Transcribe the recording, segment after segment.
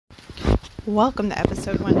Welcome to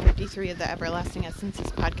episode 153 of the Everlasting Essences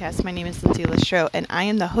podcast. My name is Lindsay Lestro, and I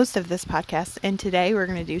am the host of this podcast, and today we're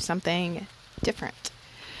going to do something different.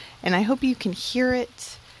 And I hope you can hear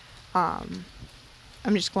it. I'm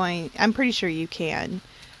pretty sure you can,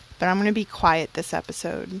 but I'm going to be quiet this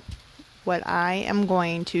episode. What I am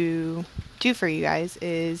going to do for you guys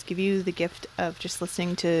is give you the gift of just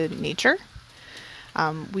listening to nature.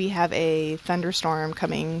 We have a thunderstorm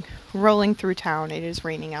rolling through town. It is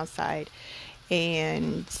raining outside.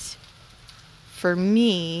 And for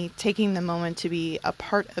me, taking the moment to be a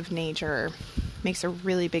part of nature makes a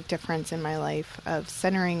really big difference in my life of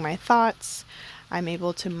centering my thoughts. I'm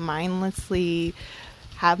able to mindlessly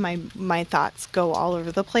have my thoughts go all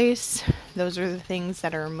over the place. Those are the things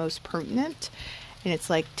that are most pertinent. And it's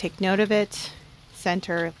like, take note of it,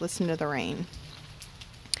 center, listen to the rain.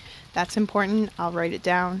 That's important. I'll write it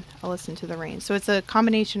down. I'll listen to the rain. So it's a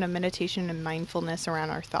combination of meditation and mindfulness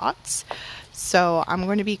around our thoughts. So I'm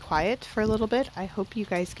going to be quiet for a little bit. I hope you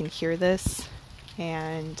guys can hear this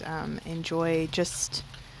and enjoy just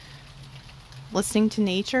listening to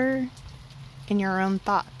nature in your own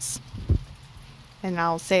thoughts. And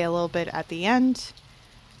I'll say a little bit at the end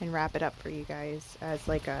and wrap it up for you guys as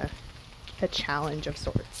like a challenge of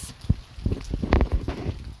sorts.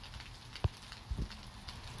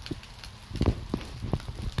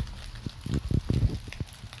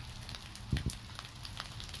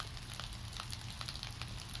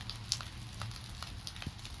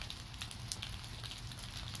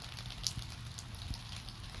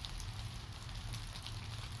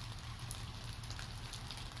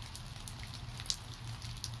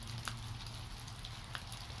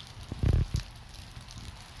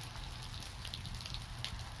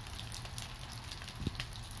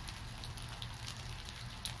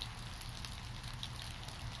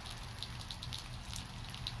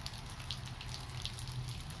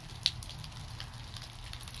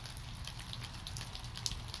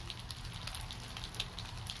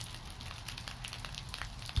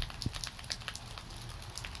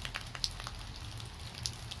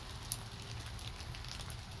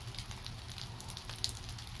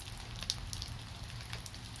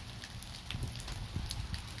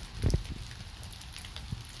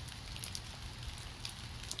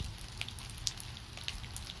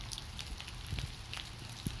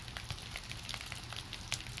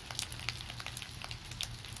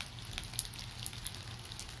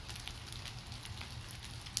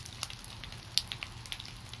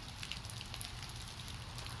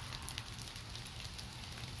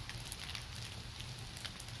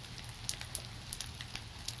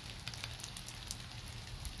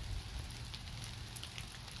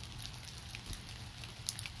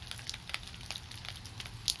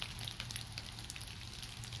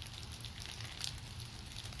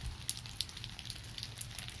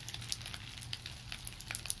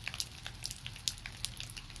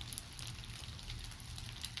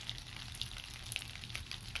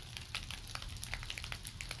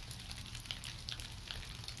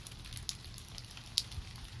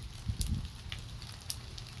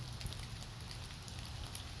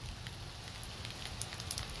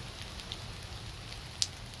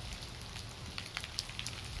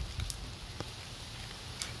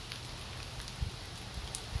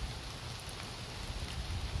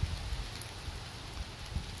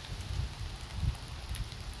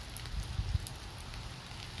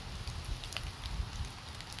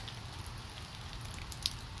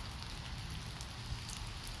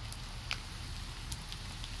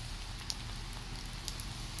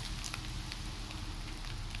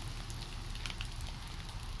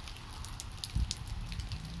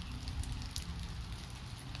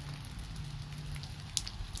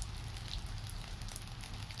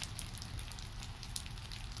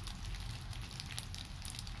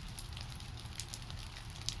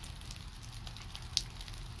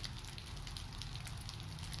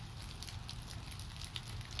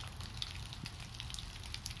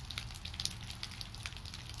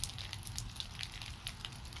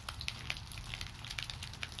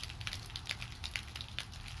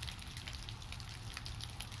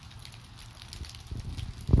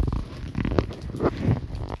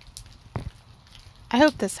 I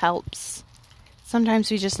hope this helps. Sometimes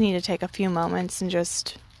we just need to take a few moments and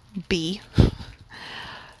just be.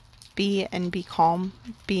 Be and be calm.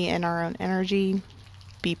 Be in our own energy.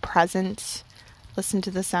 Be present. Listen to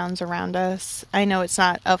the sounds around us. I know it's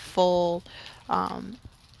not a full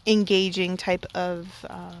engaging type of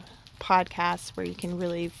podcast where you can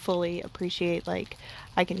really fully appreciate, like,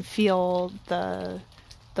 I can feel the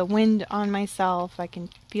wind on myself. I can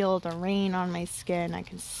feel the rain on my skin. I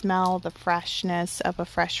can smell the freshness of a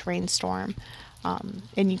fresh rainstorm.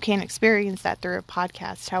 And you can't experience that through a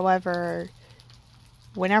podcast. However,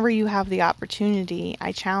 whenever you have the opportunity,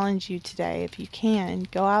 I challenge you today, if you can,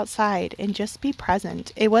 go outside and just be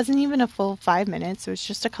present. It wasn't even a full 5 minutes. It was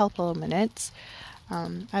just a couple of minutes.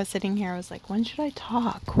 I was sitting here, I was like, when should I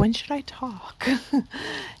talk? When should I talk?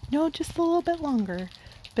 No, just a little bit longer.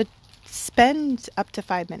 But spend up to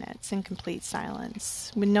 5 minutes in complete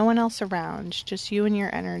silence with no one else around, just you and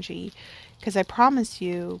your energy. Because I promise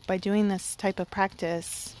you, by doing this type of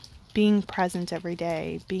practice, being present every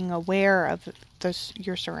day, being aware of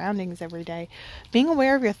your surroundings every day, being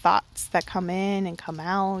aware of your thoughts that come in and come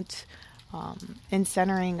out, and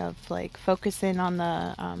centering of like focusing on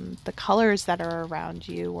the colors that are around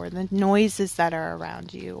you, or the noises that are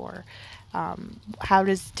around you, or how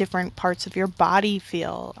does different parts of your body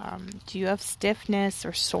feel? Do you have stiffness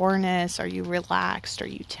or soreness? Are you relaxed? Are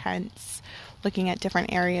you tense? Looking at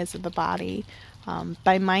different areas of the body.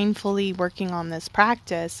 By mindfully working on this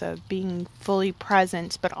practice of being fully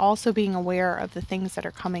present, but also being aware of the things that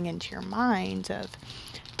are coming into your mind, of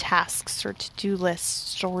tasks or to-do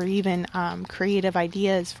lists, or even creative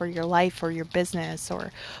ideas for your life or your business,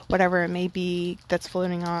 or whatever it may be that's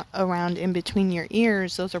floating around in between your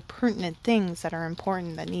ears. Those are pertinent things that are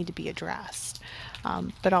important, that need to be addressed,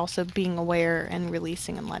 but also being aware and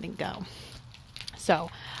releasing and letting go. So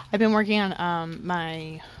I've been working on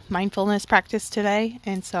my mindfulness practice today,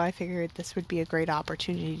 and so I figured this would be a great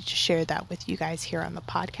opportunity to share that with you guys here on the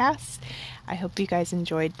podcast. I hope you guys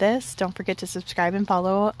enjoyed this. Don't forget to subscribe and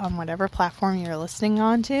follow on whatever platform you're listening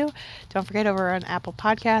on to. Don't forget, over on Apple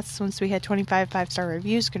Podcasts, once we hit 25 5-star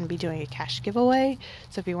reviews, going to be doing a cash giveaway.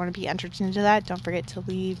 So if you want to be entered into that, don't forget to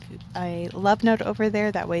leave a love note over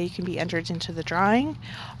there. That way you can be entered into the drawing.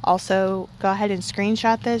 Also, go ahead and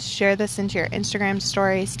screenshot this, share this into your Instagram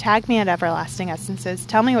stories, tag me at Everlasting Essences.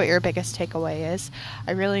 Tell me what your biggest takeaway is.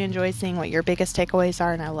 I really enjoy seeing what your biggest takeaways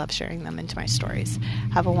are, and I love sharing them into my stories.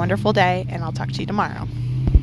 Have a wonderful day, and I'll talk to you tomorrow.